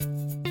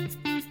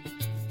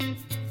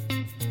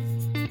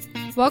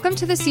Welcome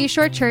to the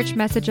Seashore Church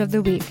Message of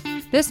the Week.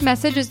 This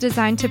message is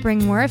designed to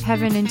bring more of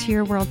heaven into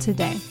your world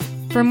today.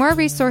 For more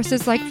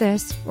resources like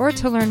this, or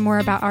to learn more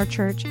about our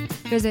church,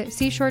 visit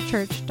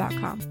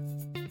seashorechurch.com.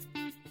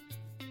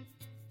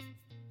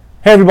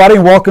 Hey everybody,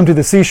 and welcome to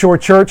the Seashore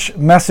Church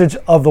Message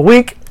of the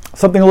Week.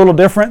 Something a little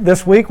different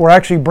this week. We're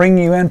actually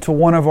bringing you into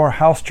one of our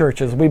house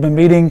churches. We've been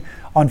meeting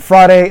on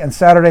Friday and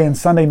Saturday and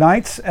Sunday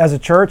nights as a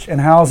church in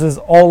houses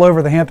all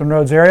over the Hampton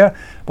Roads area.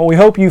 But we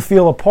hope you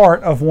feel a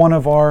part of one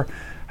of our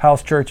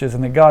house churches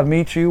and that God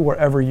meets you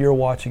wherever you're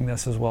watching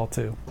this as well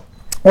too.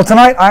 Well,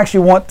 tonight I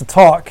actually want to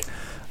talk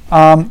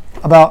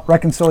about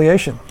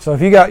reconciliation. So if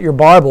you got your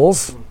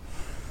Bibles,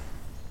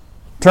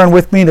 turn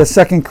with me to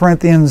 2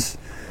 Corinthians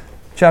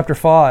chapter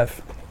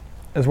 5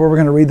 is where we're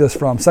going to read this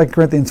from. 2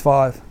 Corinthians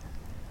 5.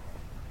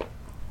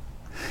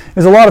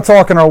 There's a lot of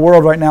talk in our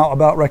world right now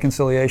about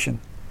reconciliation.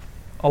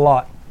 A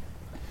lot.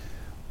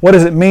 What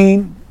does it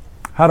mean?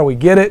 How do we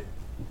get it?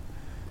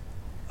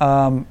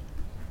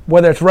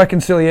 Whether it's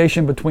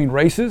reconciliation between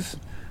races,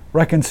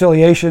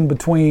 reconciliation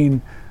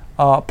between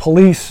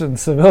police and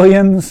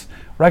civilians,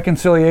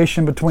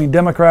 reconciliation between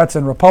Democrats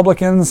and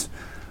Republicans,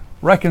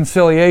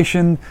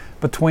 reconciliation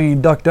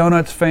between Duck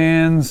Donuts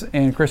fans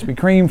and Krispy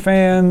Kreme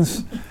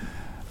fans,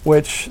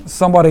 which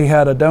somebody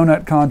had a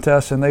donut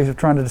contest and they were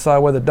trying to decide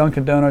whether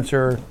Dunkin' Donuts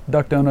or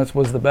Duck Donuts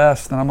was the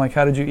best. And I'm like,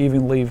 how did you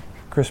even leave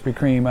Krispy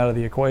Kreme out of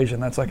the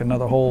equation? That's like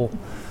another whole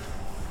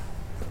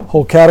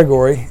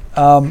category.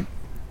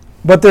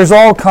 But there's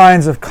all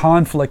kinds of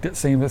conflict, it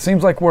seems. It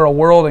seems like we're a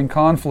world in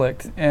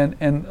conflict, and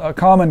a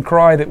common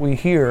cry that we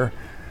hear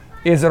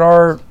is that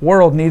our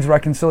world needs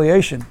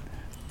reconciliation.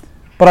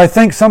 But I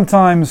think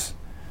sometimes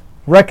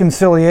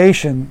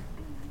reconciliation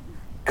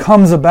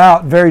comes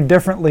about very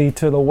differently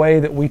to the way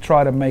that we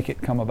try to make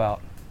it come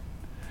about.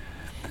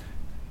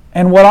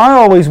 And what I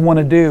always want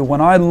to do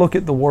when I look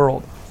at the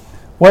world,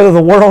 whether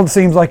the world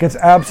seems like it's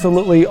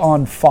absolutely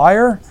on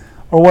fire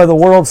or whether the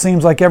world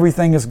seems like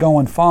everything is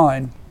going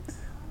fine,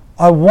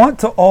 I want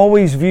to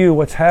always view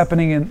what's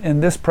happening in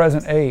this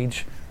present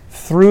age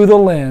through the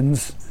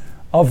lens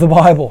of the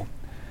Bible.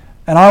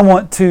 And I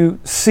want to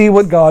see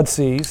what God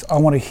sees. I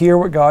want to hear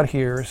what God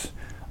hears.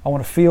 I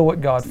want to feel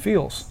what God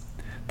feels.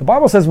 The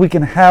Bible says we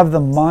can have the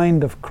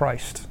mind of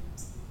Christ.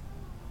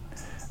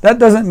 That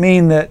doesn't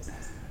mean that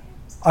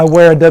I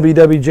wear a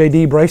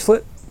WWJD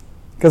bracelet,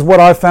 because what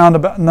I've found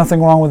about,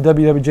 nothing wrong with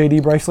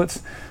WWJD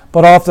bracelets,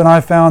 but often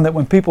I've found that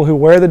when people who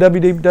wear the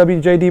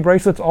WWJD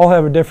bracelets all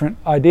have a different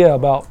idea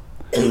about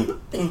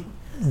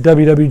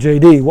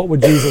WWJD, what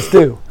would Jesus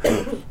do?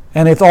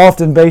 And it's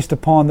often based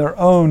upon their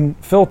own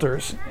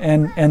filters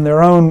and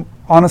their own,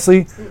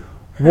 honestly,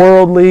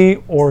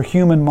 worldly or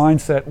human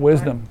mindset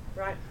wisdom.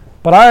 Right.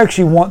 But I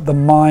actually want the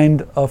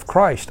mind of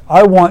Christ.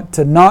 I want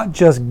to not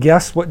just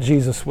guess what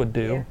Jesus would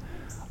do.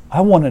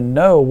 I want to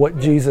know what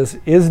Jesus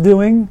is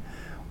doing,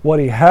 what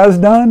he has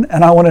done,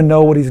 and I want to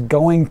know what he's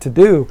going to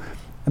do.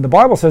 And the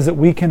Bible says that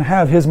we can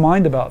have his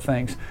mind about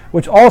things,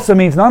 which also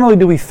means not only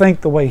do we think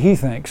the way he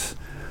thinks,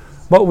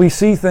 but we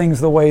see things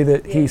the way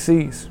that he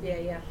sees.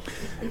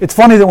 It's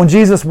funny that when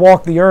Jesus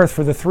walked the earth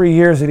for the 3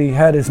 years that he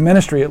had his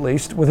ministry, at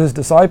least, with his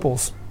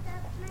disciples,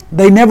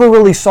 they never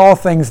really saw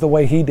things the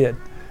way he did.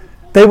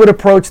 They would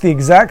approach the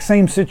exact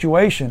same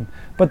situation,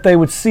 but they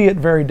would see it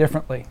very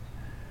differently.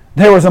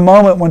 There was a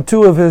moment when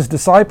two of his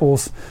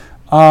disciples,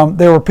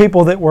 there were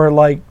people that were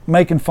like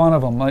making fun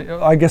of him.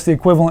 I guess the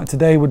equivalent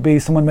today would be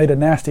someone made a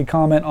nasty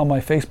comment on my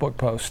Facebook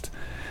post.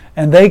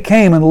 And they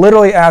came and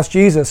literally asked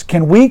Jesus,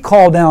 can we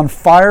call down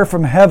fire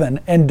from heaven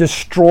and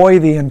destroy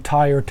the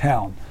entire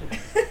town?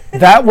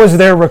 That was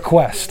their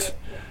request.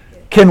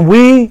 Can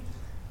we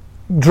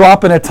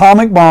drop an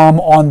atomic bomb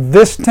on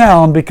this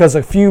town because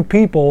a few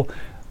people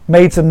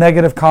made some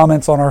negative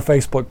comments on our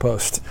Facebook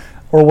post?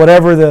 Or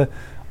whatever the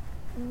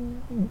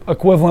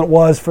equivalent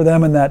was for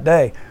them in that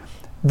day.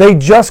 They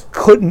just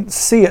couldn't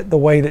see it the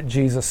way that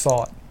Jesus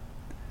saw it.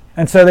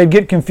 And so they'd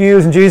get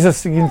confused, and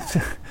Jesus,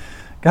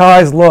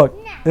 guys, look,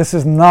 this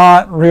is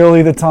not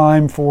really the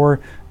time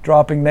for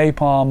dropping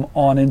napalm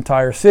on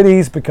entire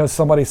cities because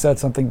somebody said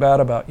something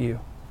bad about you.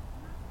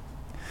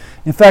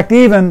 In fact,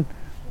 even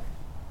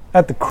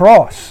at the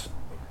cross,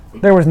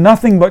 there was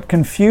nothing but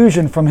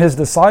confusion from his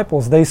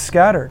disciples. They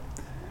scattered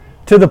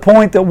to the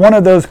point that one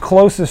of those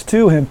closest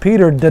to him,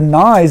 Peter,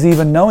 denies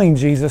even knowing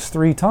Jesus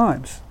 3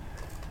 times.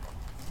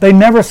 They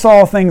never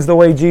saw things the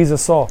way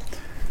Jesus saw.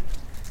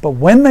 But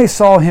when they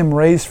saw him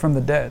raised from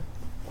the dead,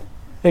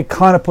 it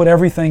kind of put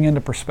everything into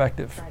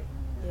perspective.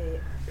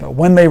 But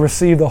when they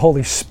received the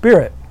Holy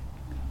Spirit,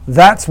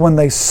 that's when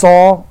they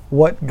saw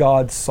what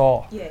God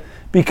saw.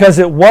 Because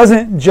it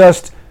wasn't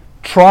just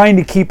trying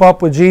to keep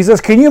up with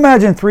Jesus. Can you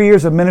imagine 3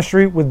 years of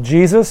ministry with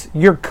Jesus?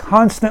 You're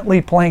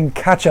constantly playing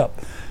catch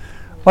up.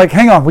 Like,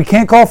 hang on, we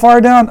can't call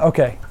fire down?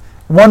 Okay.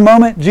 One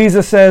moment,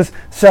 Jesus says,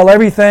 sell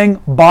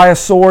everything, buy a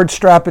sword,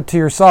 strap it to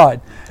your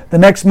side. The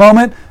next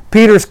moment,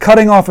 Peter's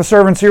cutting off a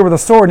servant's ear with a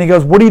sword, and he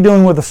goes, what are you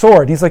doing with a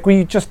sword? He's like, well,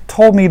 you just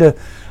told me to,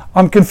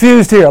 I'm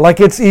confused here. Like,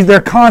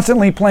 they're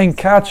constantly playing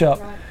catch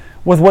up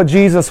with what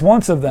Jesus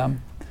wants of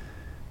them.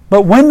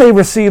 But when they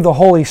received the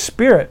Holy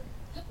Spirit,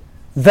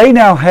 they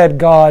now had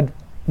God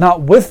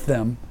not with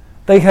them,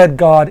 they had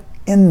God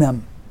in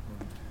them.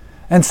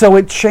 And so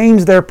it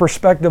changed their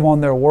perspective on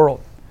their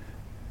world.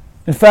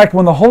 In fact,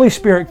 when the Holy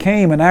Spirit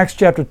came in Acts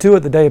chapter 2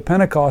 at the day of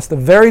Pentecost, the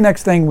very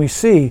next thing we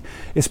see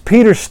is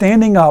Peter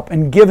standing up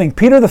and giving.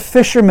 Peter the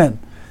fisherman,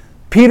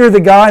 Peter the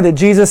guy that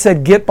Jesus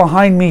said, "Get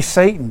behind me,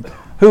 Satan,"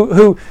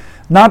 who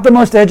not the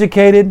most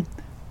educated,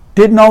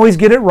 didn't always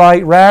get it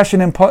right, rash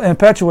and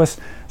impetuous,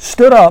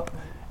 stood up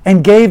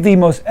and gave the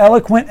most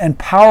eloquent and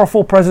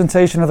powerful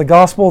presentation of the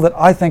gospel that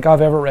I think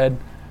I've ever read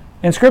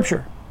in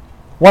Scripture.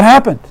 What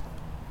happened?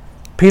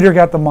 Peter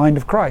got the mind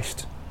of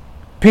Christ.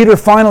 Peter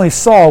finally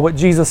saw what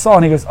Jesus saw,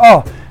 and he goes,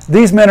 "Oh,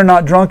 these men are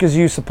not drunk as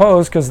you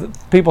suppose," because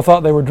people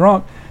thought they were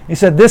drunk. He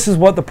said, "This is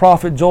what the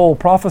prophet Joel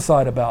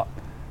prophesied about,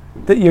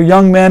 that your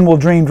young men will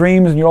dream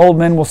dreams and your old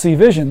men will see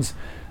visions.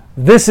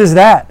 This is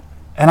that,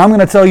 and I'm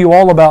going to tell you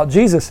all about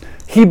Jesus."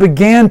 He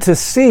began to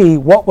see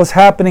what was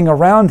happening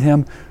around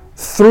him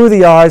through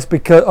the eyes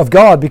of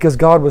God, because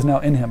God was now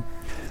in him.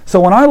 So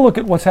when I look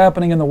at what's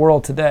happening in the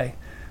world today,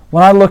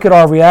 when I look at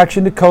our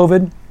reaction to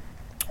COVID,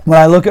 when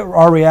I look at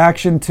our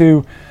reaction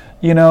to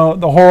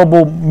the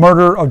horrible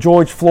murder of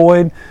George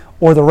Floyd,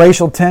 or the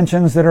racial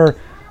tensions that are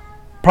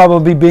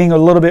probably being a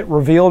little bit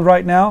revealed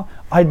right now,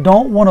 I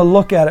don't want to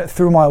look at it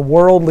through my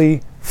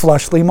worldly,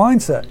 fleshly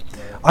mindset.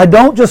 I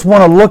don't just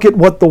want to look at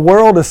what the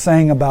world is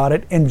saying about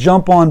it and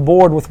jump on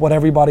board with what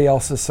everybody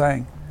else is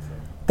saying.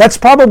 That's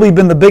probably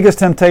been the biggest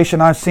temptation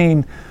I've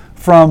seen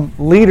from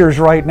leaders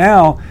right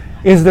now,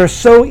 is they're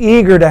so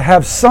eager to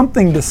have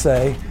something to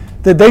say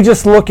that they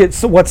just look at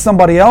what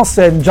somebody else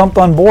said and jumped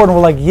on board and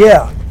were like,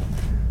 yeah.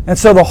 And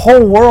so the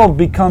whole world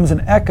becomes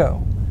an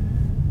echo.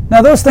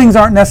 Now those things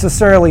aren't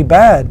necessarily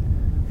bad,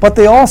 but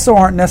they also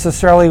aren't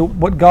necessarily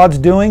what God's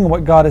doing,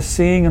 what God is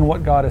seeing, and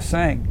what God is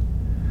saying.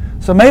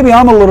 So maybe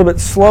I'm a little bit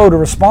slow to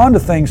respond to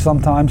things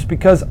sometimes,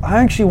 because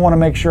I actually want to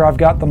make sure I've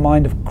got the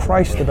mind of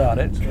Christ about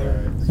it,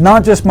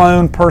 not just my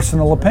own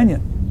personal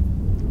opinion.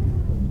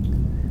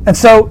 And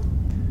so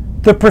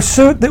the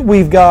pursuit that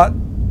we've got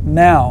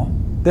now,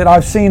 that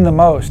I've seen the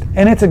most,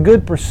 and it's a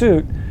good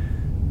pursuit,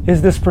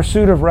 is this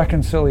pursuit of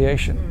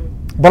reconciliation.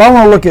 But I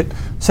want to look at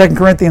 2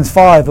 Corinthians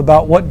 5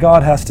 about what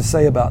God has to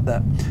say about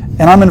that.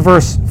 And I'm in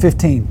verse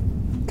 15.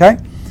 Okay?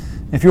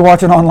 If you're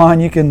watching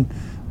online, you can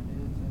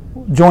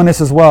join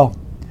us as well.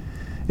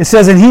 It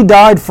says, "And he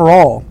died for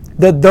all,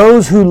 that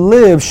those who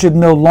live should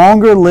no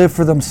longer live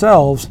for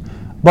themselves,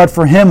 but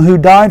for him who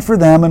died for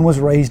them and was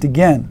raised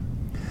again.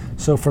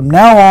 So from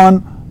now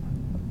on,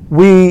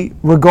 we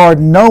regard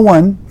no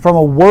one from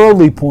a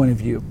worldly point of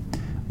view.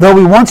 Though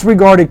we once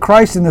regarded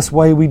Christ in this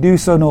way, we do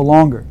so no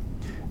longer.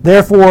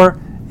 Therefore,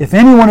 if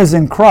anyone is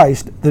in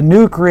Christ, the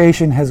new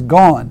creation has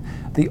gone.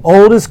 The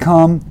old has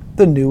come,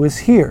 the new is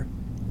here."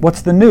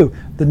 What's the new?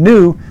 The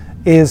new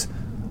is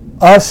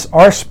us,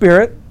 our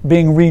spirit,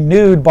 being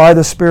renewed by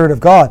the Spirit of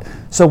God.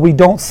 So we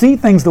don't see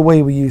things the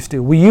way we used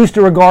to. We used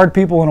to regard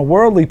people in a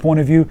worldly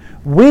point of view.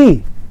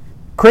 We,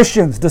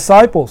 Christians,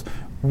 disciples,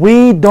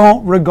 we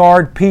don't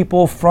regard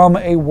people from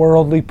a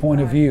worldly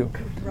point of view.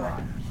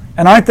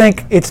 And I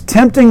think it's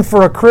tempting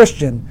for a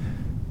Christian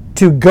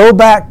to go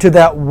back to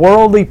that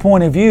worldly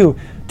point of view,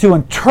 to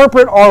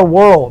interpret our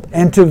world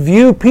and to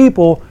view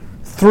people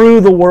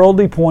through the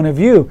worldly point of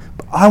view.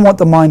 But I want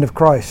the mind of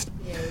Christ.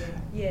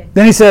 Yeah.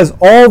 Then he says,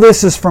 "All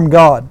this is from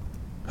God,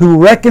 who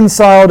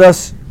reconciled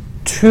us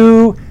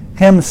to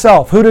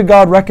himself." Who did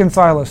God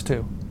reconcile us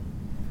to?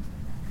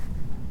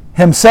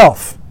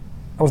 Himself.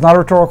 That was not a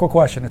rhetorical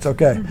question. It's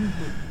okay.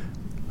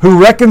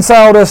 "Who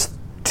reconciled us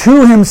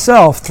to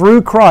himself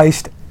through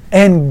Christ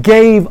and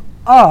gave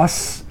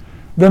us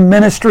the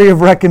ministry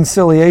of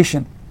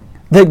reconciliation."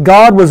 That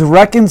God was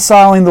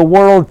reconciling the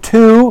world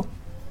to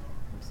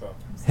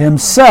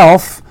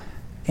himself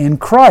in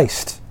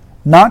Christ,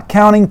 not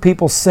counting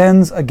people's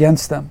sins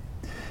against them.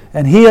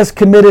 And he has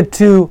committed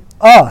to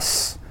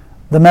us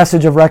the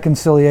message of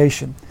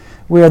reconciliation.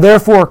 We are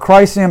therefore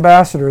Christ's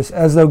ambassadors,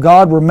 as though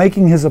God were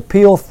making his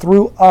appeal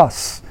through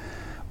us.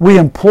 We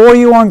implore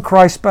you on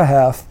Christ's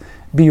behalf,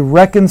 be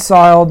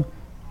reconciled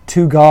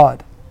to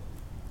God.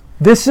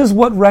 This is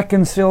what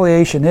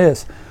reconciliation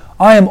is.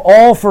 I am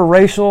all for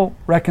racial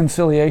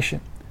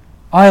reconciliation.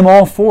 I am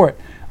all for it.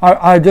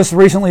 I just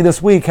recently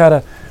this week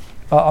had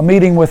a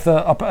meeting with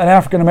an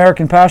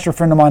African-American pastor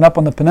friend of mine up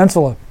on the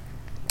peninsula.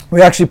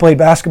 We actually played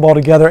basketball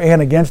together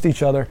and against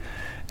each other.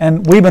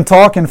 And we've been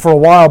talking for a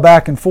while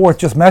back and forth,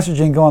 just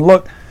messaging, going,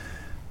 look,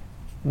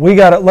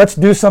 let's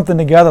do something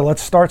together.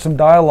 Let's start some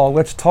dialogue.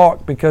 Let's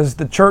talk, because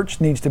the church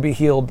needs to be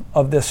healed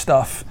of this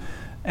stuff.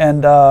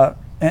 And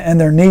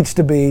there needs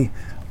to be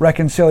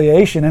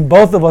reconciliation. And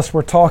both of us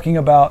were talking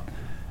about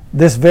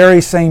this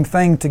very same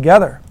thing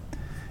together.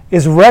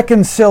 Is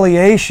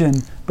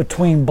reconciliation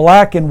between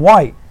black and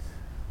white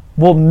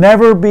will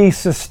never be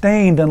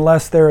sustained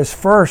unless there is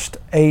first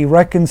a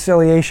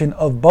reconciliation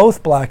of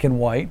both black and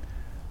white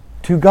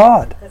to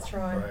God. That's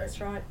right. That's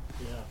right.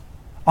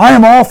 I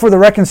am all for the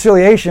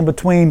reconciliation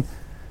between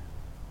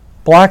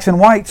blacks and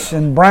whites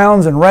and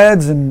browns and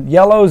reds and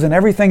yellows and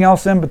everything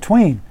else in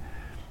between.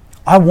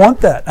 I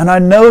want that, and I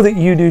know that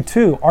you do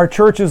too. Our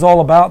church is all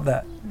about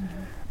that.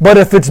 But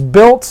if it's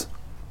built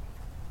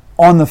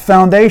on the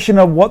foundation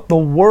of what the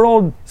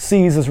world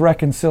sees as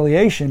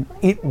reconciliation,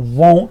 it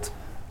won't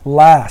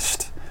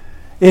last.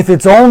 If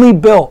it's only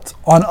built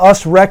on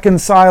us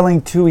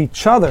reconciling to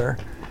each other,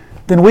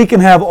 then we can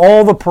have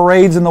all the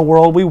parades in the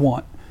world we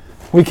want.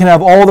 We can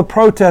have all the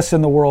protests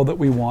in the world that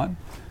we want.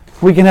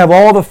 We can have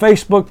all the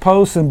Facebook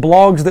posts and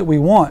blogs that we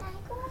want.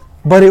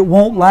 But it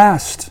won't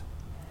last,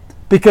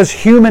 because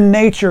human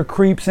nature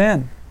creeps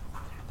in.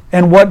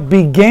 And what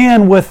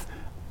began with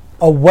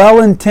a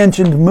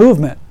well-intentioned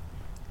movement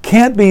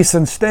can't be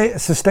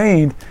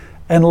sustained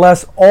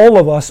unless all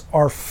of us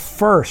are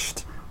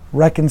first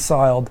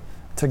reconciled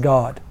to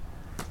God.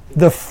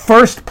 The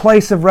first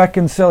place of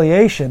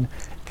reconciliation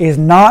is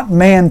not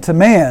man to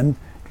man,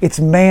 it's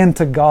man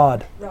to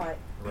God. Right.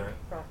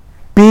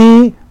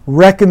 Be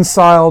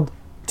reconciled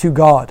to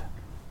God.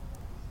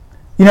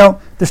 You know,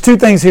 there's two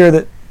things here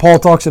that Paul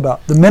talks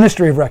about. The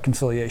ministry of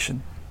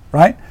reconciliation,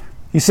 right?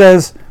 He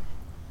says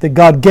that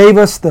God gave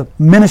us the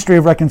ministry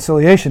of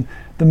reconciliation.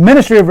 The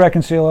ministry of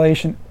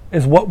reconciliation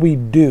is what we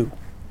do,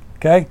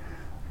 okay?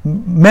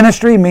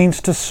 Ministry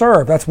means to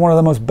serve. That's one of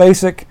the most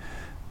basic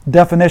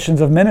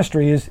definitions of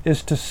ministry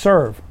is to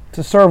serve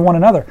one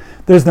another.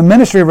 There's the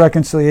ministry of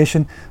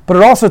reconciliation, but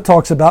it also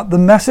talks about the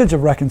message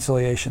of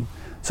reconciliation.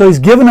 So he's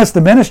given us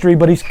the ministry,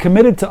 but he's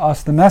committed to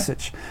us the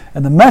message.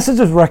 And the message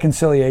of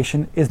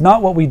reconciliation is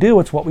not what we do,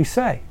 it's what we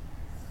say.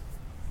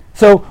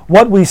 So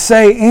what we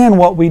say and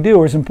what we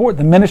do is important.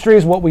 The ministry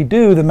is what we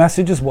do, the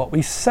message is what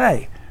we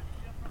say.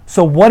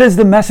 So what is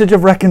the message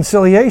of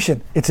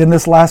reconciliation? It's in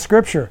this last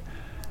scripture.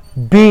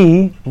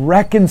 Be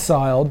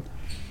reconciled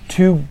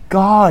to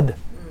God.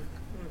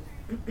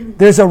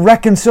 There's a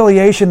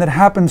reconciliation that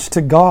happens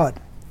to God.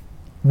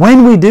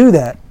 When we do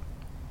that,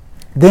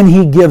 then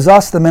he gives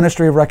us the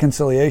ministry of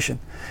reconciliation.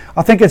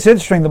 I think it's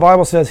interesting, the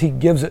Bible says he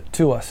gives it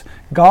to us.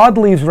 God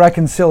leaves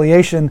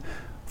reconciliation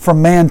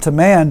from man to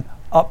man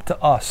up to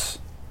us.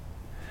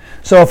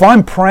 So if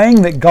I'm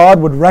praying that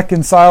God would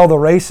reconcile the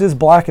races,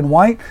 black and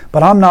white,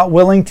 but I'm not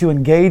willing to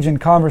engage in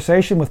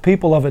conversation with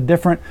people of a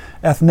different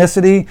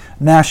ethnicity,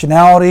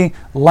 nationality,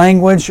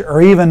 language,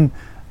 or even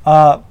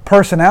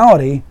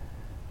personality,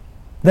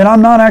 then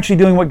I'm not actually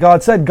doing what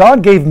God said.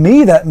 God gave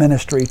me that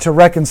ministry to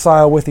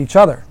reconcile with each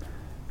other.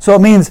 So it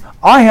means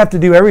I have to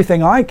do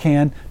everything I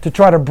can to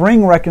try to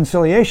bring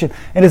reconciliation.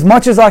 And as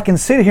much as I can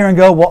sit here and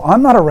go, well,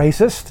 I'm not a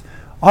racist,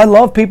 I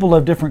love people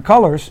of different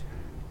colors,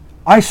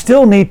 I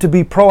still need to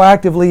be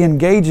proactively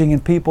engaging in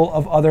people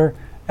of other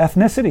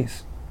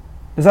ethnicities.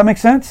 Does that make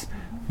sense?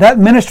 That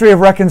ministry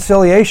of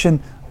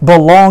reconciliation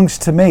belongs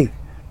to me.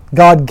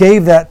 God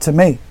gave that to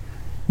me.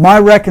 My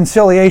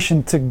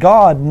reconciliation to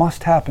God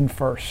must happen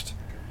first.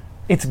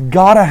 It's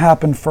got to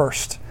happen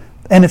first.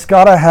 And it's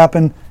got to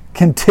happen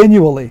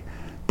continually.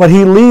 But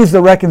he leaves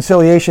the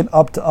reconciliation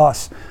up to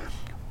us.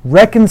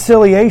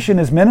 Reconciliation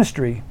is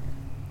ministry,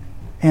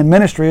 and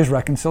ministry is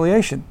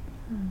reconciliation.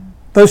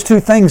 Those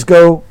two things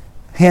go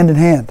hand in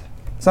hand.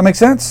 Does that make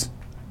sense?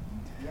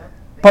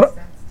 But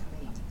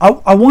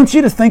I want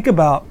you to think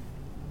about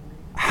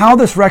how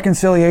this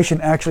reconciliation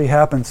actually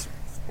happens.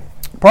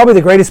 Probably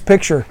the greatest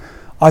picture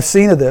I've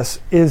seen of this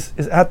is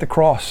at the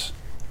cross.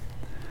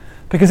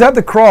 Because at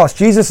the cross,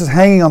 Jesus is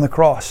hanging on the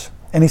cross.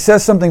 And he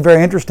says something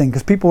very interesting,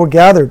 because people were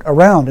gathered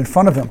around in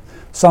front of him.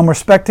 Some were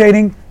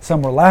spectating,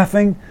 some were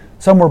laughing,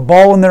 some were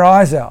bawling their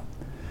eyes out.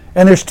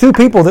 And there's two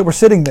people that were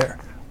sitting there.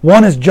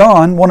 One is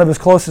John, one of his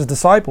closest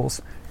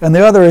disciples, and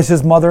the other is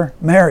his mother,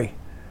 Mary.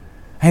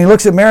 And he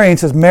looks at Mary and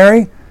says,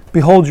 Mary,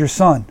 behold your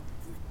son.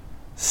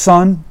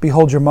 Son,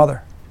 behold your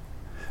mother.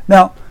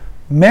 Now,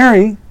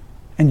 Mary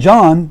and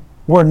John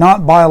were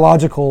not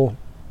biological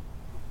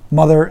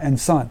mother and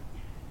son.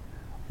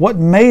 What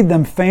made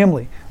them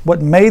family,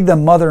 what made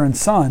them mother and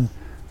son,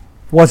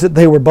 was that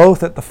they were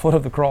both at the foot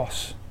of the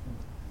cross.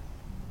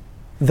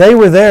 They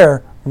were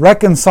there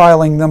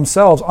reconciling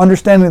themselves,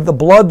 understanding that the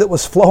blood that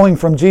was flowing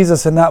from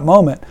Jesus in that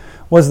moment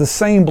was the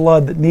same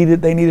blood that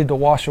they needed to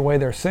wash away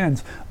their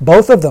sins.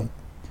 Both of them.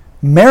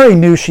 Mary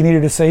knew she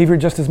needed a Savior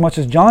just as much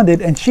as John did,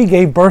 and she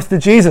gave birth to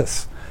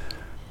Jesus.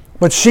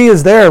 But she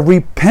is there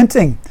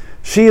repenting.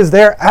 She is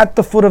there at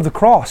the foot of the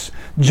cross.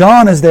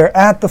 John is there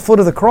at the foot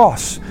of the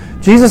cross.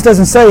 Jesus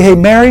doesn't say, hey,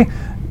 Mary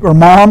or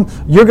Mom,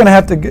 you're going to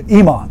have to,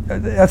 Ema,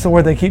 that's the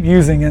word they keep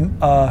using in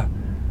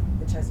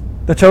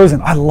The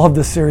Chosen. I love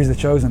this series, The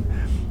Chosen.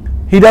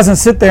 He doesn't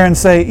sit there and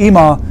say,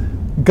 Ema,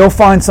 go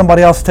find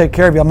somebody else to take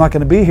care of you. I'm not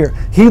going to be here.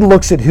 He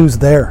looks at who's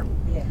there.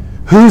 Yeah.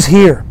 Who's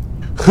here?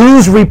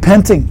 Who's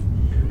repenting?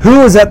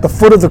 Who is at the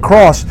foot of the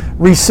cross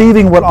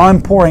receiving what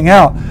I'm pouring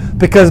out?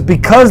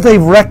 Because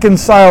they've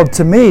reconciled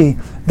to me,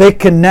 they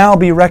can now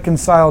be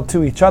reconciled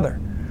to each other.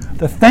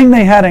 The thing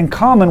they had in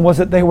common was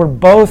that they were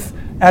both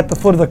at the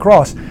foot of the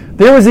cross.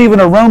 There was even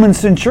a Roman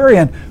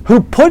centurion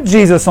who put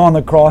Jesus on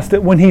the cross,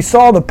 that when he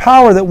saw the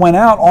power that went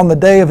out on the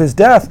day of his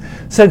death,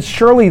 said,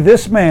 surely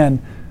this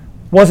man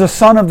was a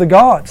son of the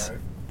gods.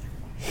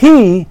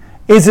 He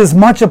is as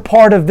much a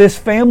part of this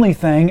family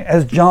thing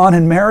as John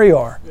and Mary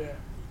are. Yeah.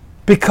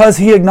 Because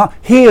he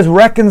has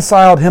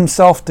reconciled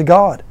himself to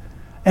God.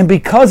 And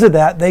because of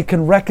that, they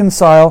can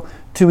reconcile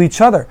to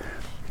each other.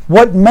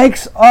 What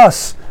makes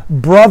us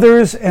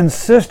brothers and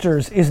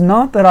sisters is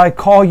not that I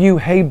call you,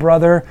 hey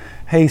brother,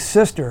 hey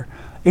sister.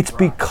 It's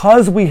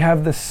because we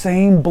have the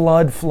same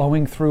blood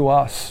flowing through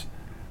us.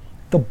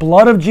 The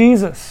blood of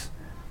Jesus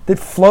that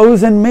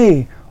flows in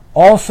me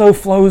also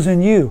flows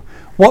in you.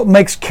 What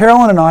makes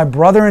Carolyn and I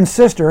brother and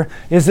sister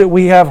is that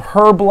we have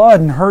her blood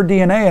and her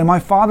DNA and my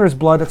father's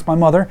blood, that's my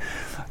mother,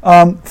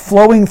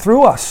 flowing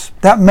through us.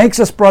 That makes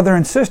us brother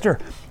and sister.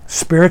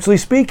 Spiritually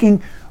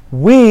speaking,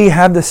 we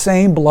have the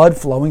same blood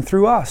flowing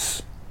through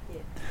us.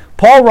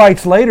 Paul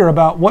writes later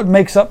about what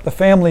makes up the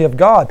family of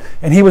God,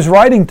 and he was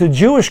writing to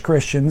Jewish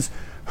Christians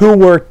who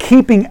were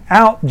keeping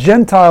out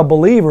Gentile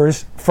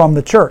believers from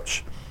the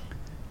church.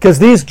 Because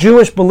these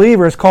Jewish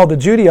believers, called the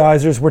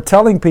Judaizers, were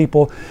telling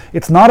people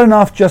it's not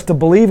enough just to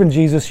believe in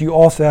Jesus, you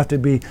also have to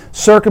be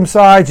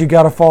circumcised, you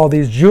got to follow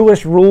these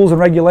Jewish rules and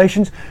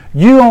regulations.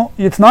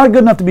 It's not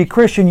good enough to be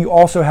Christian, you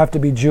also have to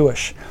be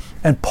Jewish.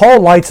 And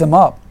Paul lights them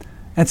up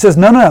and says,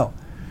 no.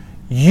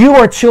 You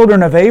are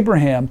children of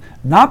Abraham,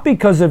 not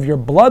because of your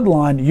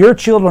bloodline, you're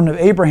children of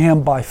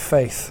Abraham by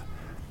faith.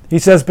 He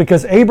says,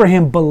 because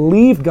Abraham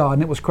believed God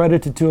and it was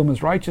credited to him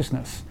as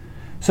righteousness.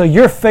 So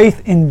your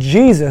faith in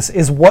Jesus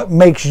is what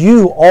makes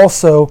you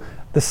also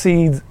the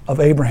seed of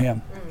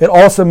Abraham. It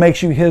also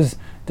makes you his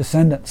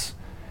descendants.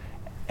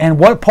 And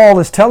what Paul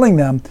is telling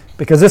them,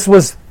 because this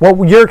was what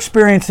you're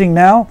experiencing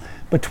now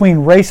between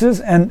races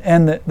and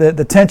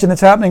the tension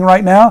that's happening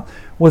right now,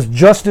 was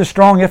just as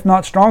strong, if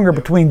not stronger,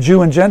 between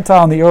Jew and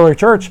Gentile in the early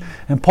church.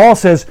 And Paul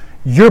says,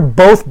 you're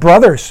both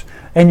brothers.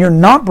 And you're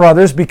not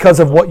brothers because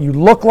of what you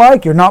look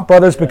like. You're not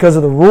brothers because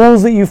of the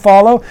rules that you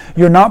follow.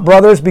 You're not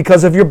brothers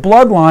because of your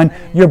bloodline.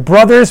 You're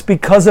brothers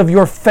because of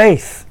your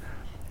faith.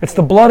 It's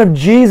the blood of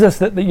Jesus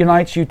that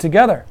unites you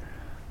together.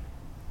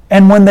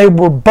 And when they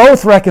were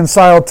both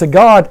reconciled to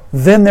God,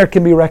 then there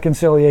can be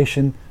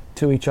reconciliation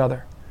to each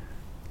other.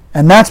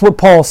 And that's what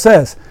Paul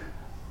says.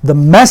 The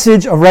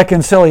message of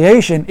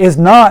reconciliation is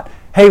not,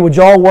 hey, would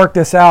y'all work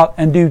this out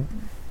and do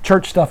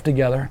church stuff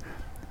together?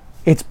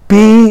 It's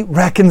be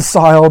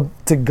reconciled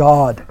to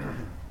God.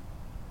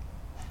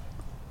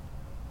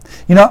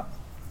 You know,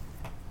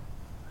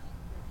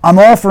 I'm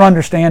all for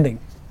understanding,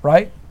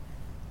 right?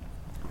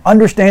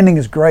 Understanding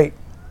is great,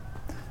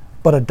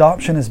 but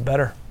adoption is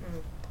better.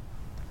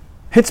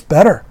 It's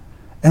better.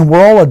 And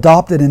we're all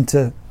adopted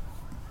into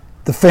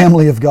the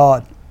family of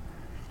God.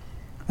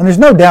 And there's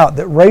no doubt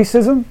that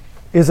racism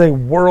is a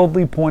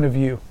worldly point of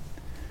view.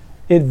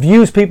 It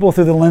views people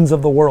through the lens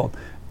of the world.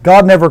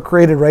 God never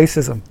created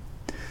racism.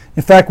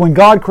 In fact, when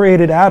God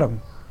created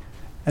Adam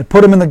and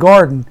put him in the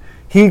garden,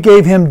 he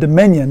gave him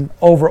dominion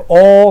over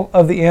all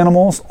of the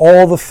animals,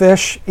 all the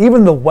fish,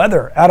 even the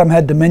weather. Adam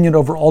had dominion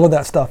over all of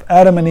that stuff,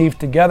 Adam and Eve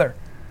together.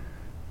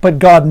 But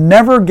God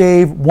never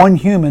gave one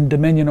human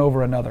dominion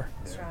over another.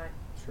 That's right.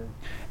 True.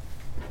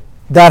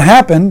 That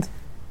happened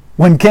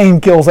when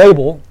Cain kills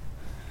Abel,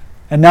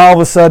 and now all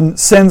of a sudden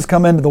sins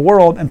come into the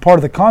world, and part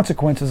of the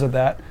consequences of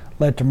that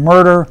led to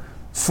murder,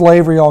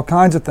 slavery, all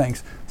kinds of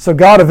things. So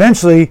God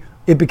eventually,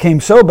 it became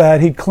so bad,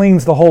 he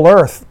cleans the whole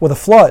earth with a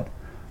flood.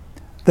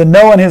 Then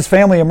Noah and his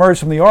family emerged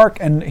from the ark,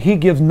 and he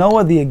gives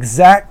Noah the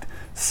exact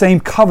same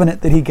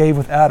covenant that he gave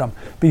with Adam.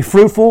 Be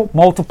fruitful,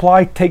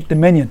 multiply, take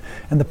dominion.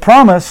 And the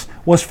promise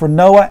was for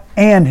Noah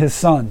and his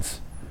sons.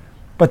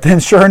 But then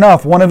sure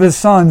enough, one of his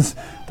sons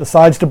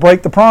decides to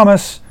break the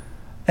promise,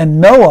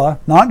 and Noah,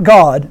 not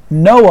God,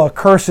 Noah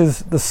curses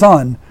the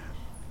son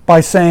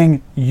by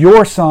saying,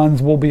 your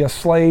sons will be a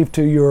slave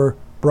to your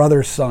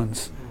brother's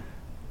sons.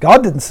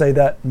 God didn't say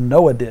that,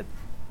 Noah did,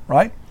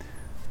 right?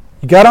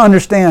 You got to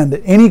understand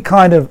that any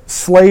kind of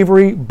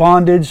slavery,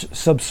 bondage,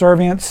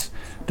 subservience,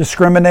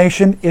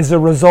 discrimination is a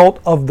result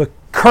of the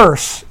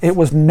curse. It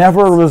was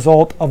never a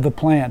result of the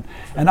plan.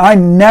 And I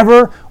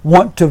never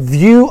want to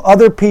view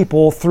other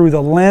people through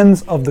the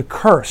lens of the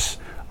curse.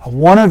 I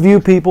want to view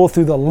people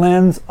through the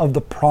lens of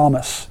the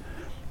promise.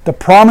 The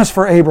promise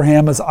for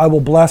Abraham is, I will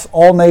bless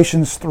all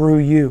nations through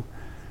you.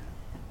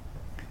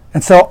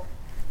 And so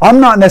I'm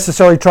not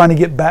necessarily trying to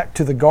get back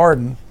to the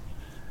garden,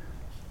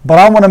 but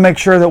I want to make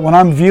sure that when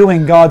I'm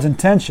viewing God's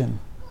intention,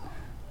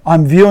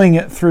 I'm viewing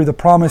it through the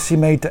promise he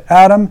made to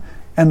Adam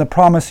and the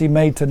promise he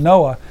made to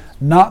Noah,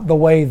 not the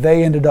way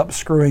they ended up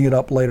screwing it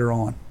up later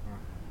on.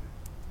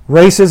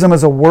 Racism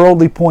is a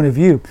worldly point of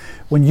view.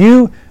 When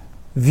you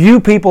view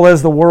people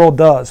as the world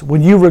does,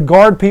 when you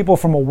regard people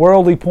from a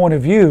worldly point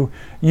of view,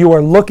 you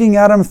are looking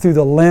at them through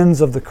the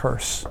lens of the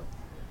curse.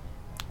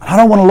 I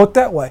don't want to look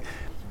that way.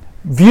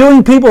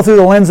 Viewing people through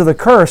the lens of the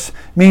curse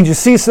means you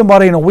see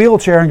somebody in a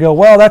wheelchair and go,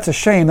 well, that's a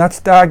shame. I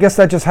guess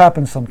that just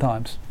happens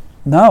sometimes.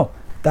 No,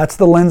 that's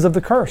the lens of the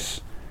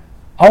curse.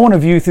 I want to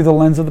view through the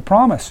lens of the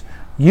promise.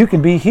 You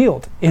can be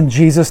healed. In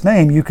Jesus'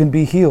 name, you can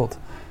be healed.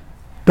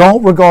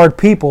 Don't regard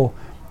people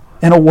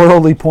in a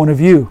worldly point of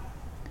view.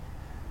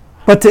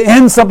 But to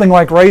end something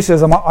like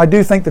racism, I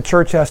do think the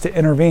church has to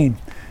intervene.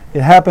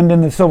 It happened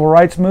in the civil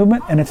rights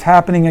movement, and it's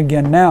happening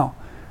again now.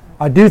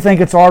 I do think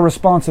it's our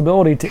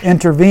responsibility to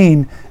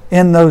intervene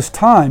in those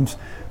times,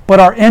 but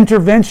our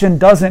intervention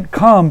doesn't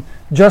come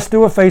just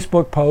through a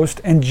Facebook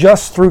post and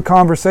just through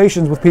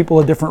conversations with people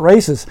of different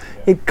races.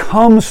 It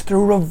comes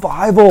through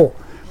revival.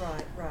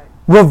 Right.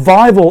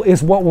 Revival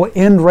is what will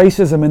end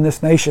racism in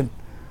this nation.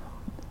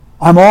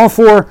 I'm all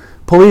for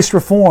police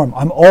reform.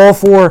 I'm all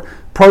for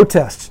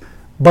protests.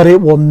 But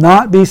it will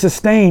not be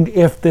sustained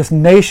if this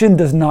nation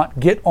does not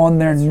get on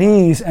their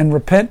knees and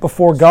repent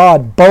before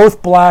God,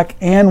 both black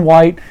and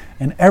white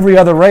and every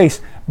other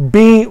race.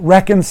 Be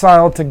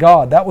reconciled to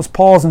God. That was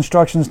Paul's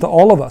instructions to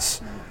all of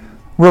us.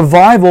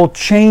 Revival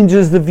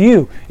changes the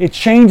view. It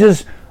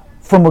changes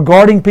from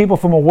regarding people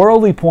from a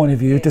worldly point of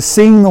view to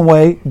seeing the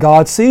way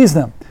God sees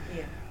them.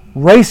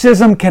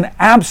 Racism can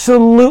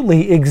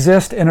absolutely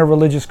exist in a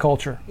religious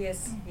culture.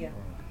 Yes. Yeah.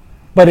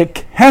 But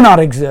it cannot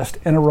exist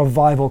in a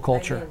revival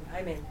culture.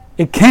 Amen.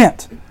 It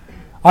can't.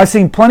 I've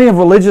seen plenty of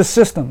religious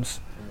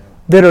systems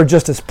that are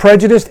just as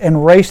prejudiced and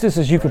racist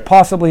as you could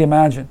possibly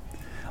imagine.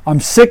 I'm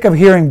sick of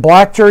hearing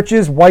black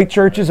churches, white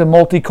churches, and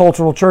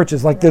multicultural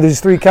churches, like these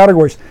three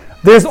categories.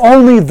 There's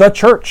only the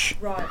church.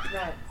 Right.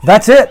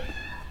 That's it.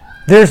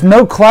 There's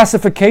no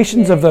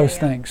classifications of those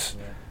things.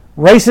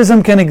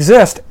 Racism can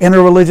exist in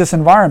a religious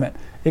environment.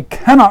 It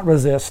cannot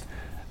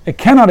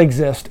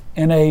exist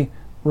in a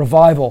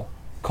revival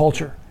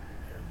culture.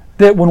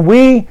 That when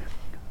we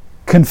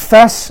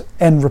confess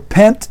and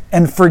repent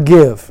and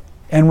forgive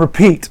and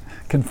repeat,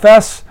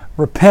 confess,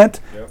 repent,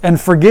 and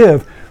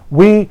forgive,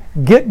 we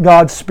get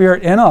God's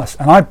Spirit in us.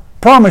 And I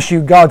promise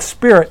you, God's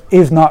Spirit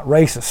is not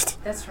racist.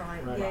 That's right.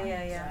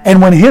 Yeah.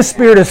 And when His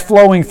Spirit is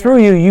flowing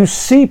through you, you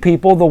see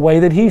people the way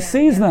that He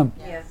sees them.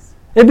 Yes.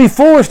 It'd be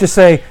foolish to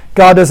say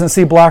God doesn't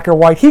see black or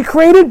white. He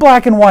created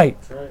black and white.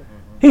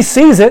 He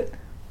sees it,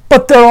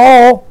 but they're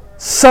all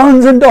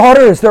sons and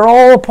daughters. They're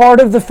all a part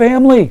of the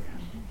family.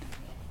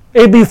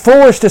 It'd be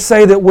foolish to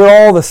say that we're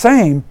all the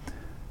same,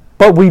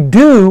 but we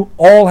do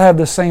all have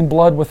the same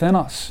blood within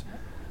us.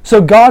 So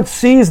God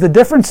sees the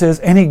differences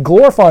and He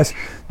glorifies,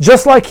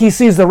 just like He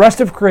sees the rest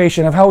of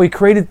creation of how He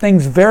created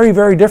things very,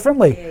 very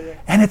differently.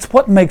 And it's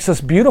what makes us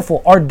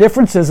beautiful. Our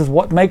differences is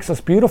what makes us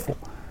beautiful.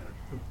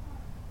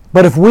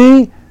 But if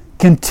we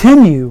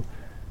continue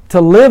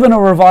to live in a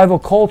revival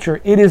culture,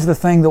 it is the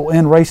thing that will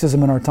end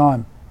racism in our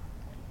time.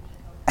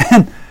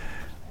 And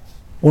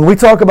when we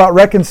talk about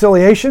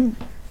reconciliation,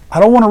 I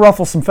don't want to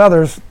ruffle some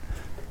feathers.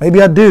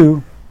 Maybe I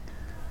do.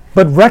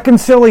 But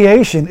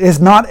reconciliation is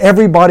not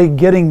everybody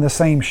getting the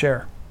same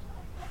share.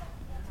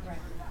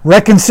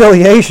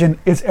 Reconciliation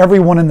is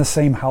everyone in the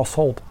same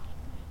household.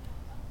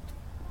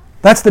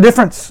 That's the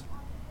difference.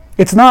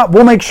 It's not,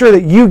 we'll make sure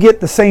that you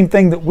get the same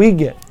thing that we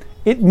get.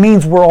 It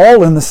means we're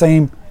all in the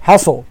same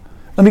household.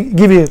 Let me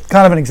give you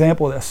kind of an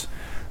example of this.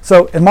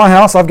 So in my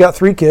house, I've got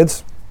 3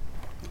 kids.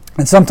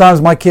 And sometimes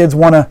my kids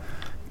want to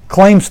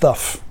claim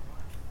stuff.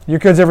 Your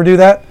kids ever do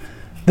that?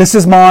 This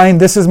is mine,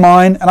 this is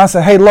mine. And I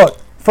say, hey, look,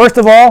 first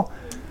of all,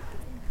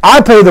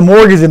 I pay the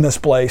mortgage in this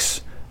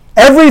place.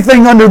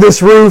 Everything under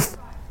this roof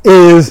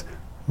is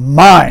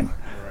mine.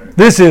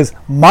 This is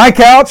my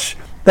couch.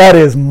 That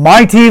is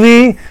my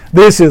TV.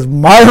 This is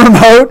my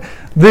remote.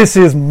 This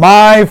is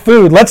my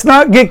food. Let's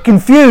not get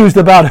confused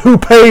about who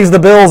pays the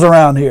bills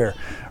around here,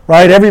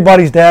 right?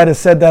 Everybody's dad has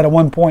said that at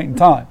one point in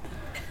time.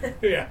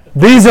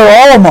 These are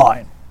all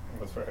mine.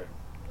 That's right.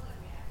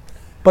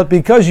 But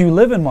because you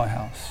live in my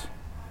house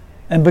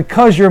and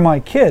because you're my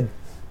kid,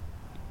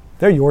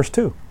 they're yours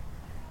too.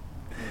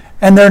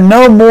 And they're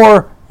no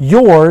more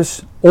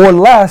yours or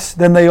less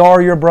than they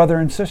are your brother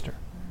and sister.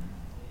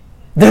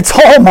 That's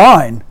all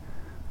mine,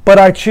 but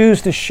I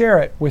choose to share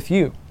it with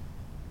you.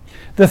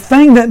 The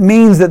thing that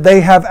means that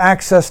they have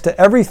access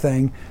to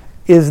everything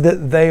is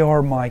that they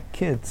are my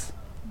kids.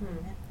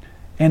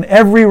 And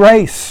every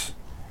race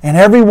and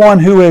everyone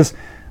who has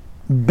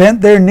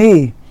bent their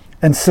knee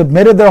and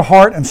submitted their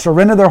heart and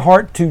surrendered their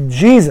heart to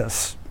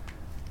Jesus,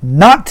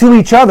 not to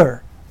each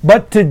other,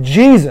 but to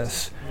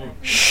Jesus,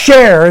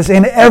 shares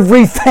in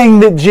everything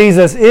that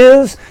Jesus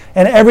is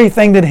and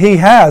everything that He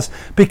has,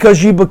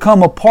 because you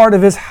become a part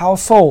of His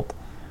household.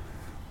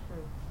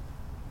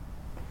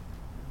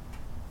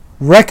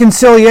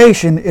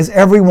 Reconciliation is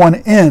everyone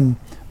in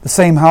the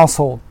same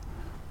household.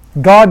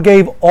 God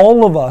gave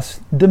all of us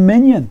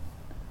dominion,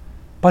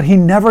 but He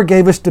never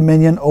gave us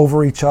dominion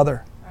over each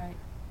other. Right.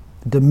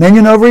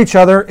 Dominion over each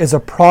other is a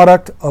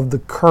product of the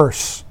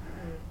curse.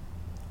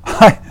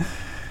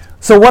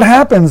 So what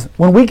happens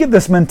when we get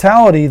this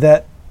mentality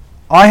that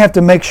I have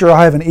to make sure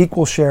I have an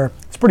equal share?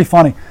 It's pretty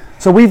funny.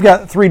 So we've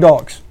got 3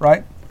 dogs,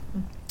 right?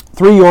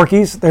 3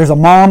 Yorkies. There's a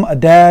mom, a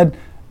dad,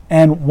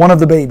 and one of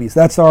the babies.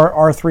 That's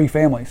our 3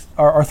 families,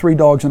 our 3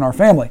 dogs in our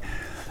family.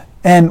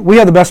 And we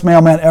have the best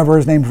mailman ever.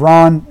 His name's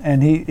Ron,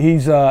 and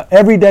he's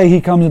every day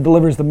he comes and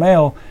delivers the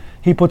mail,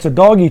 he puts a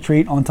doggy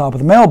treat on top of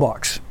the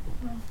mailbox.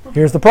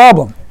 Here's the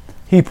problem.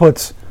 He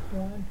puts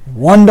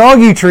one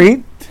doggy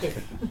treat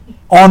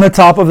on the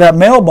top of that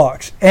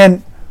mailbox.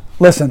 And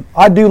listen,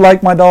 I do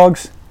like my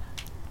dogs,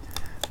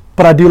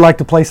 but I do like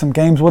to play some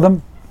games with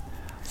them.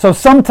 So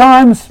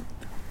sometimes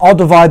I'll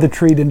divide the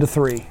treat into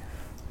 3.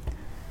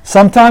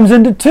 Sometimes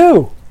into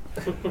 2.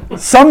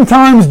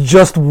 Sometimes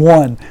just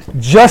 1.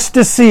 Just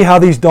to see how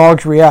these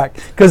dogs react.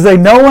 Because they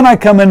know when I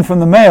come in from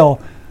the mail,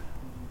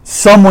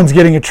 someone's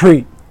getting a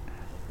treat.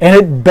 And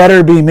it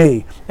better be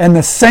me. And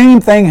the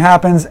same thing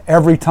happens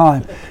every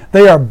time.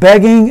 They are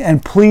begging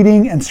and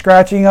pleading and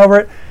scratching over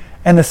it.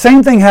 And the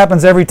same thing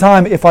happens every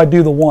time if I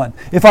do the 1.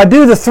 If I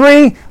do the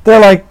 3, they're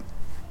like,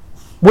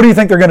 what do you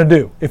think they're going to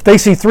do? If they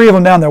see 3 of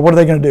them down there, what are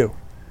they going to do?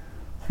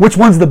 Which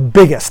one's the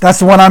biggest? That's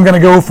the one I'm going to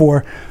go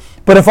for.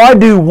 But if I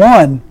do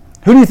 1,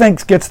 who do you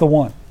think gets the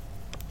 1?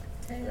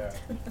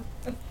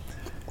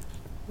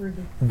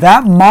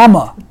 That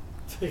mama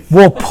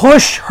will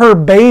push her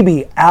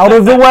baby out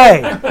of the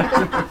way,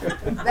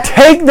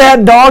 take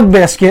that dog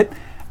biscuit,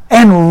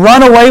 and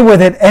run away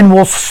with it, and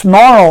will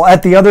snarl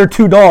at the other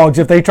 2 dogs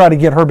if they try to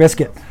get her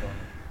biscuit.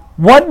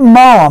 What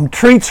mom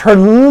treats her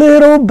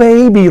little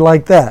baby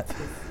like that?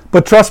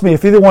 But trust me,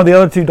 if either one of the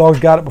other 2 dogs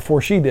got it before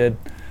she did,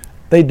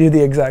 they do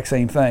the exact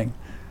same thing.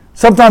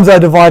 Sometimes I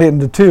divide it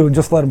into 2 and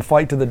just let them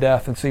fight to the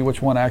death and see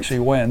which one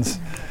actually wins.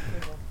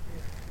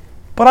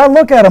 But I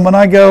look at them and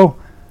I go,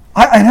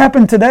 it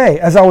happened today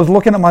as I was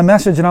looking at my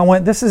message, and I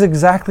went, this is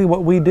exactly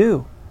what we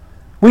do.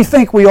 We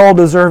think we all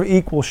deserve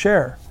equal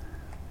share.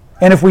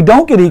 And if we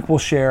don't get equal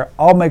share,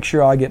 I'll make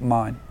sure I get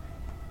mine.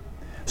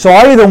 So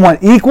I either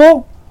want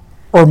equal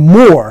or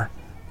more,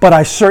 but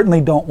I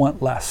certainly don't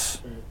want less.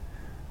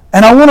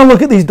 And I want to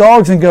look at these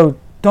dogs and go,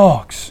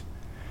 dogs,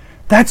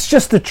 that's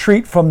just a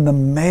treat from the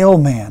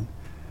mailman.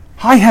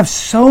 I have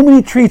so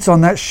many treats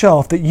on that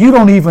shelf that you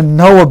don't even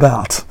know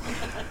about.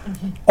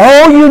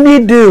 All you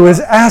need to do is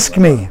ask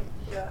me,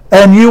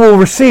 and you will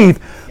receive.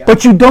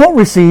 But you don't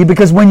receive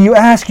because when you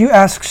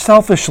ask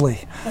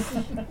selfishly.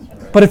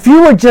 But if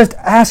you would just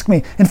ask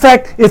me, in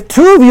fact, if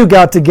 2 of you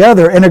got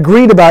together and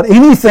agreed about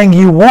anything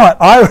you want,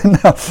 I'm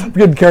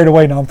getting carried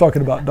away now, I'm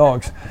talking about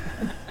dogs.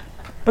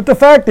 But the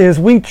fact is,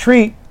 we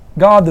treat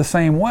God the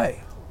same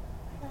way.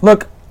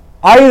 Look,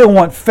 I either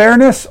want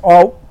fairness,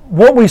 or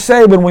what we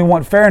say when we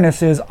want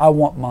fairness is, I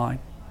want mine.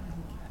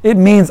 It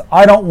means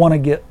I don't want to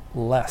get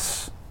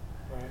less.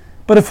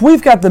 But if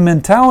we've got the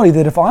mentality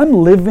that if I'm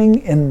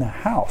living in the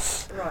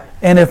house,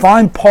 and if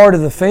I'm part of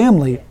the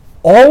family,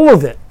 all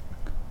of it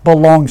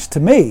belongs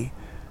to me,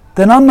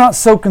 then I'm not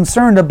so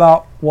concerned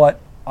about what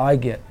I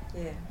get.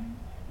 Yeah.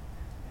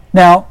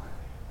 Now,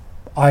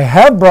 I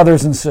have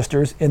brothers and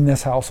sisters in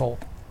this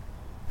household.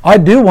 I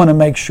do want to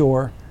make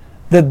sure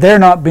that they're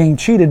not being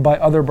cheated by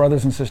other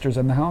brothers and sisters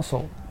in the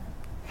household.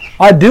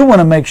 I do want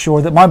to make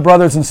sure that my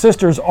brothers and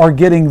sisters are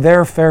getting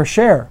their fair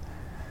share.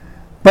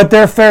 But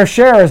their fair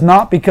share is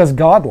not because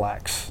God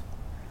lacks.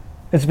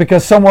 It's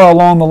because somewhere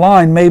along the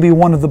line, maybe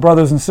one of the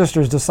brothers and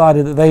sisters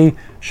decided that they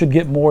should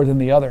get more than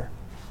the other.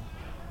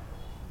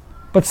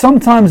 But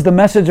sometimes the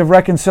message of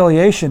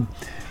reconciliation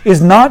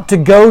is not to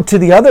go to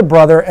the other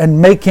brother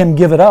and make him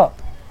give it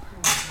up.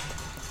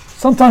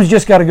 Sometimes you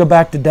just got to go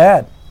back to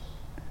dad.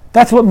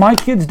 That's what my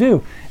kids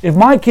do. If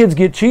my kids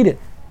get cheated,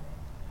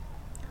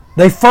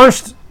 they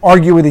first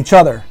argue with each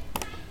other,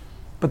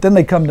 but then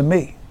they come to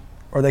me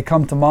or they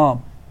come to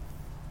mom,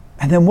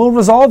 and then we'll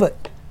resolve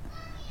it.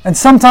 And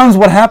sometimes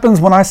what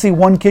happens when I see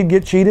one kid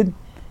get cheated,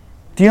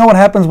 do you know what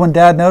happens when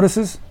dad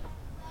notices?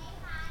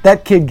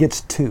 That kid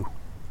gets 2.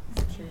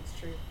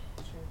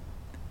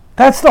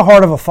 That's the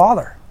heart of a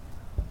father.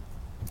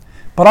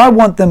 But I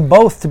want them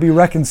both to be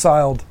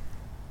reconciled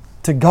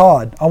to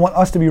God. I want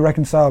us to be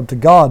reconciled to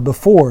God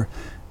before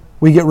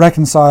we get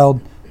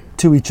reconciled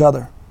to each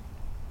other.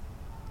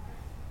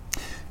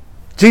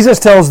 Jesus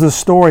tells this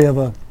story of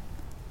a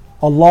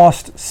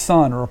lost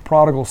son or a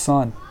prodigal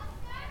son.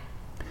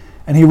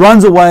 And he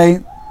runs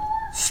away,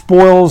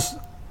 spoils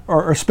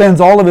or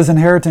spends all of his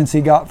inheritance he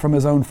got from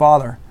his own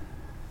father.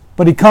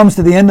 But he comes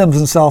to the end of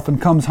himself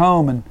and comes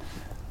home and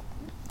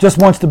just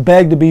wants to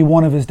beg to be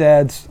one of his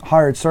dad's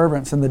hired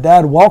servants. And the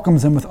dad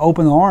welcomes him with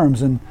open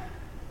arms. And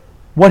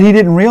what he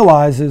didn't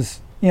realize is,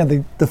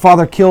 the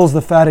father kills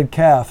the fatted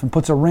calf and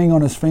puts a ring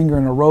on his finger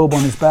and a robe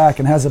on his back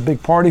and has a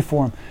big party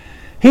for him.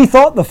 He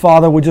thought the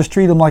father would just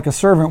treat him like a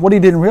servant. What he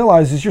didn't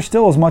realize is you're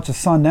still as much a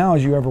son now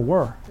as you ever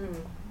were.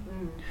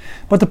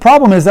 But the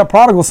problem is that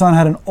prodigal son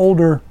had an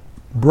older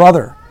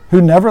brother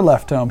who never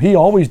left home. He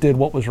always did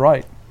what was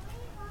right.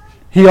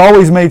 He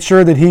always made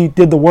sure that he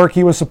did the work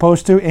he was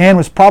supposed to and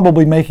was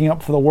probably making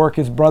up for the work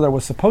his brother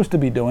was supposed to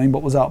be doing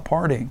but was out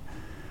partying.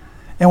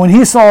 And when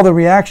he saw the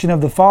reaction of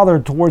the father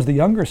towards the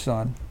younger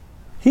son,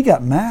 he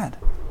got mad.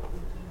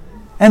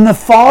 And the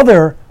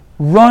father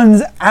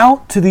runs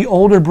out to the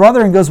older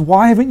brother and goes,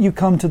 "Why haven't you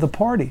come to the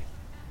party?"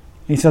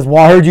 He says,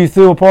 "Well, I heard you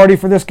threw a party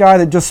for this guy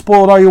that just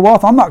spoiled all your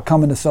wealth. I'm not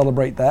coming to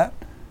celebrate that."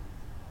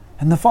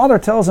 And the father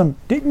tells him,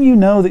 "Didn't you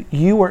know that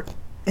you were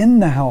in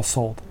the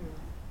household?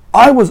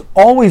 I was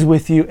always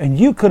with you, and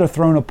you could have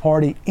thrown a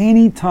party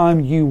anytime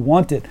you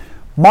wanted.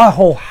 My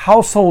whole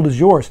household is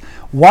yours.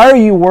 Why are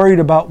you worried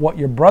about what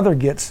your brother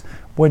gets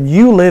when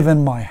you live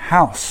in my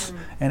house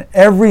and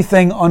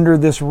everything under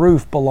this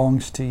roof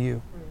belongs to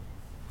you?"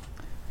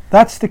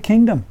 That's the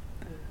kingdom.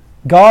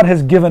 God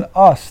has given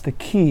us the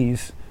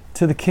keys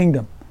to the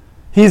kingdom.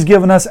 He's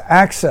given us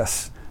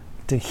access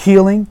to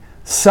healing,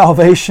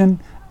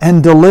 salvation,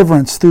 and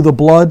deliverance through the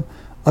blood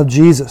of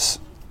Jesus.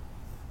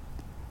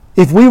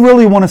 If we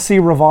really want to see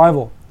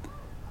revival,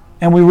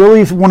 and we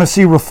really want to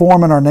see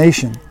reform in our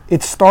nation,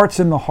 it starts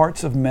in the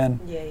hearts of men.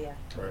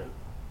 Right.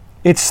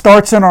 It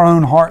starts in our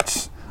own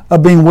hearts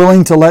of being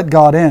willing to let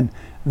God in.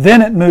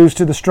 Then it moves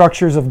to the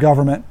structures of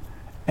government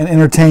and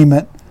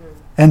entertainment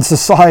and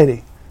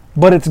society.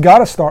 But it's got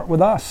to start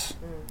with us.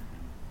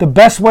 The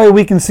best way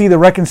we can see the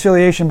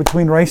reconciliation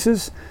between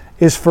races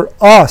is for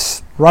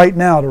us right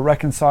now to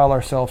reconcile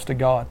ourselves to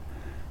God.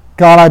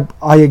 God,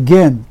 I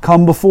again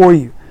come before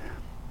you.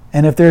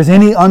 And if there's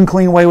any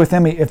unclean way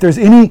within me,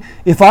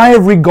 if I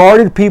have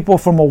regarded people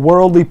from a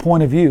worldly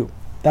point of view,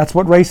 that's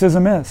what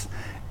racism is.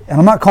 And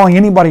I'm not calling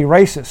anybody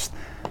racist.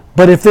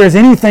 But if there's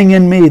anything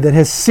in me that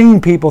has seen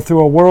people through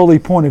a worldly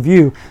point of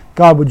view,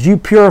 God, would you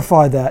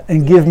purify that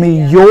and give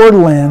me your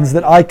lens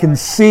that I can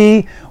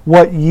see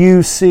what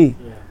you see?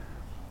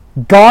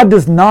 God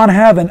does not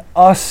have an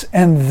us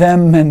and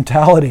them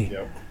mentality.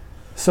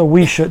 So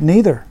we shouldn't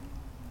either.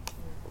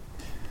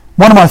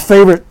 One of my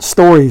favorite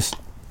stories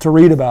to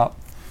read about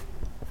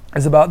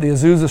is about the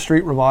Azusa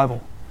Street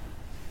Revival.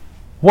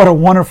 What a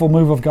wonderful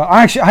move of God.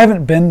 I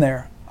haven't been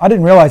there. I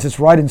didn't realize it's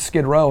right in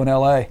Skid Row in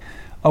LA,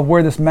 of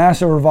where this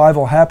massive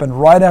revival happened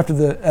right at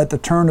the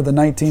turn of the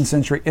 19th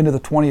century into the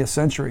 20th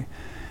century.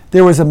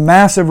 There was a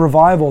massive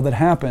revival that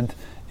happened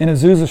in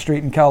Azusa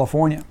Street in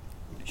California.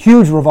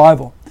 Huge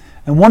revival.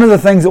 And one of the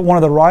things that one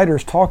of the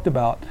writers talked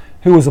about,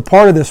 who was a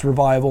part of this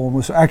revival and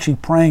was actually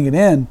praying it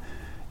in,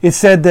 it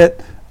said that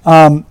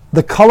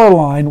the color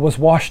line was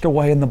washed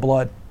away in the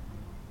blood.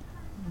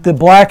 The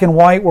black and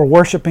white were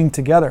worshiping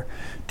together.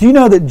 Do you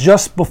know that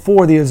just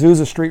before the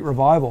Azusa Street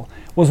Revival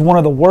was one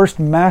of the worst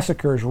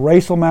massacres,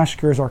 racial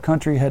massacres our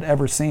country had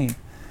ever seen,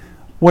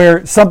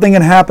 where something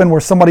had happened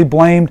where somebody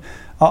blamed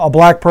a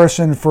black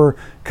person for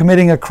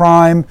committing a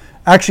crime,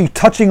 actually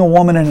touching a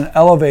woman in an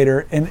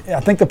elevator, and I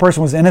think the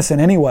person was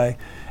innocent anyway,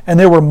 and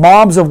there were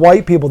mobs of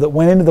white people that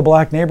went into the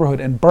black neighborhood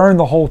and burned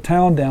the whole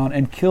town down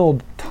and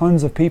killed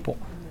tons of people.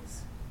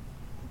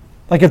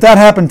 Like if that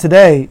happened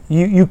today,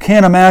 you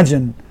can't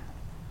imagine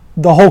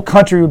the whole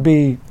country would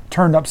be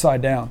turned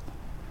upside down.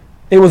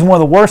 It was one of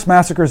the worst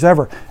massacres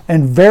ever.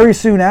 And very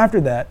soon after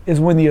that is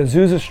when the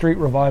Azusa Street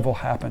Revival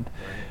happened.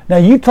 Now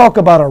you talk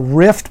about a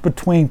rift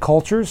between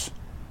cultures,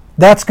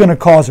 that's going to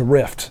cause a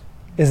rift,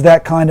 is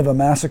that kind of a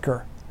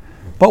massacre.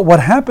 But what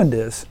happened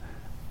is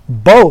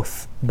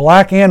both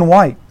black and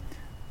white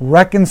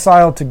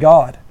reconciled to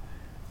God,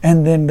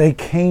 and then they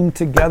came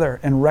together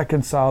and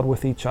reconciled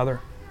with each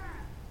other.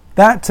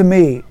 That to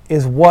me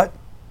is what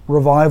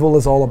revival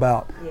is all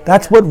about.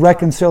 That's what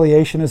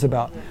reconciliation is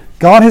about.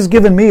 God has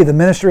given me the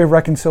ministry of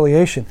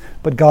reconciliation,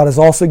 but God has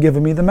also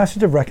given me the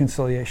message of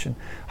reconciliation.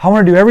 I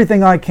want to do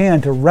everything I can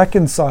to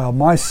reconcile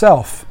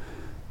myself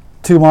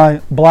to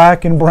my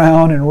black and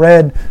brown and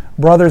red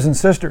brothers and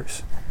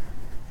sisters.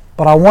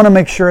 But I want to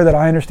make sure that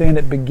I understand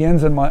it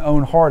begins in my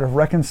own heart of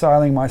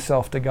reconciling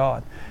myself to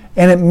God.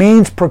 And it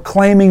means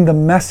proclaiming the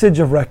message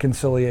of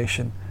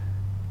reconciliation,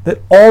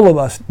 that all of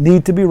us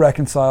need to be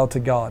reconciled to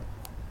God.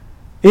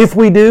 If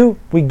we do,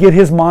 we get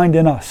His mind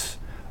in us.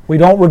 We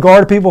don't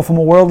regard people from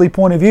a worldly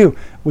point of view.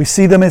 We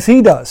see them as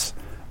He does.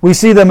 We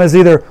see them as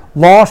either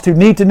lost who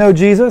need to know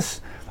Jesus,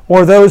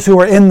 or those who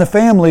are in the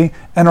family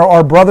and are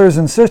our brothers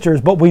and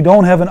sisters, but we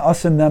don't have an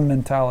us and them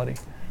mentality.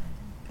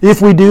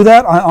 If we do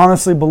that, I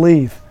honestly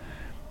believe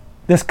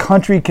this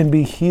country can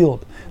be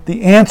healed.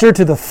 The answer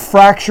to the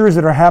fractures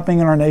that are happening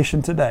in our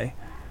nation today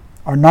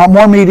are not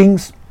more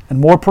meetings and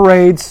more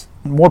parades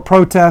and more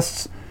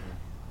protests.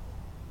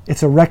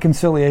 It's a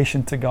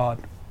reconciliation to God.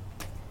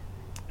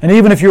 And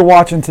even if you're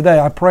watching today,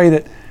 I pray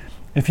that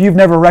if you've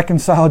never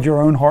reconciled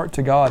your own heart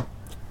to God,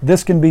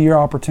 this can be your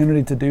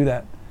opportunity to do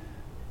that.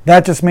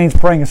 That just means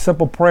praying a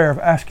simple prayer of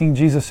asking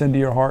Jesus into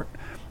your heart,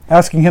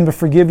 asking Him to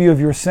forgive you of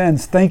your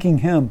sins, thanking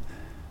Him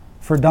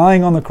for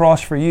dying on the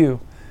cross for you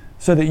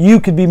so that you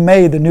could be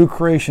made the new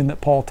creation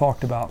that Paul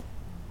talked about.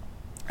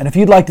 And if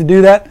you'd like to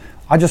do that,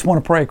 I just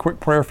want to pray a quick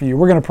prayer for you.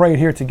 We're going to pray it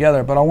here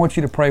together, but I want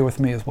you to pray with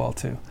me as well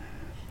too.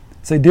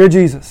 Say, Dear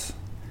Jesus,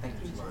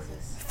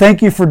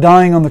 thank you for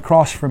dying on the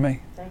cross for me.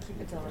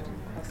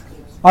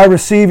 I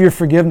receive your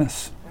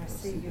forgiveness.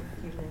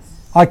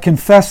 I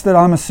confess that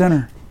I'm a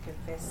sinner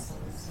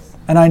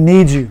and I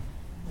need you.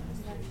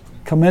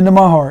 Come into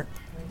my heart.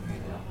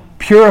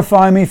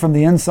 Purify me from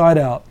the inside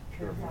out.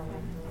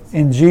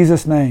 In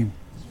Jesus' name.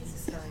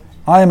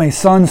 I am a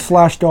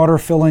son/daughter.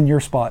 Fill in your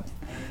spot.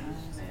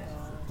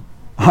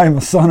 I am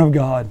a son of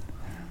God.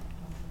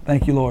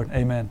 Thank you, Lord.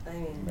 Amen.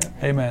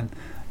 Amen.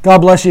 God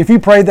bless you. If you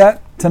prayed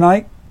that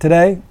tonight,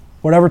 today,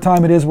 whatever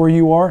time it is where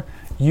you are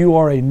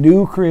a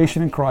new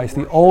creation in Christ.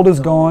 The old is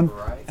gone.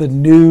 The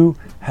new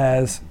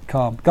has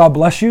come. God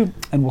bless you,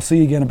 and we'll see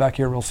you again back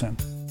here real soon.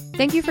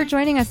 Thank you for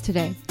joining us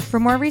today. For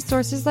more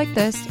resources like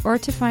this, or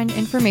to find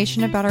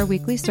information about our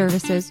weekly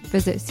services,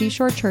 visit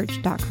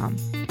seashorechurch.com.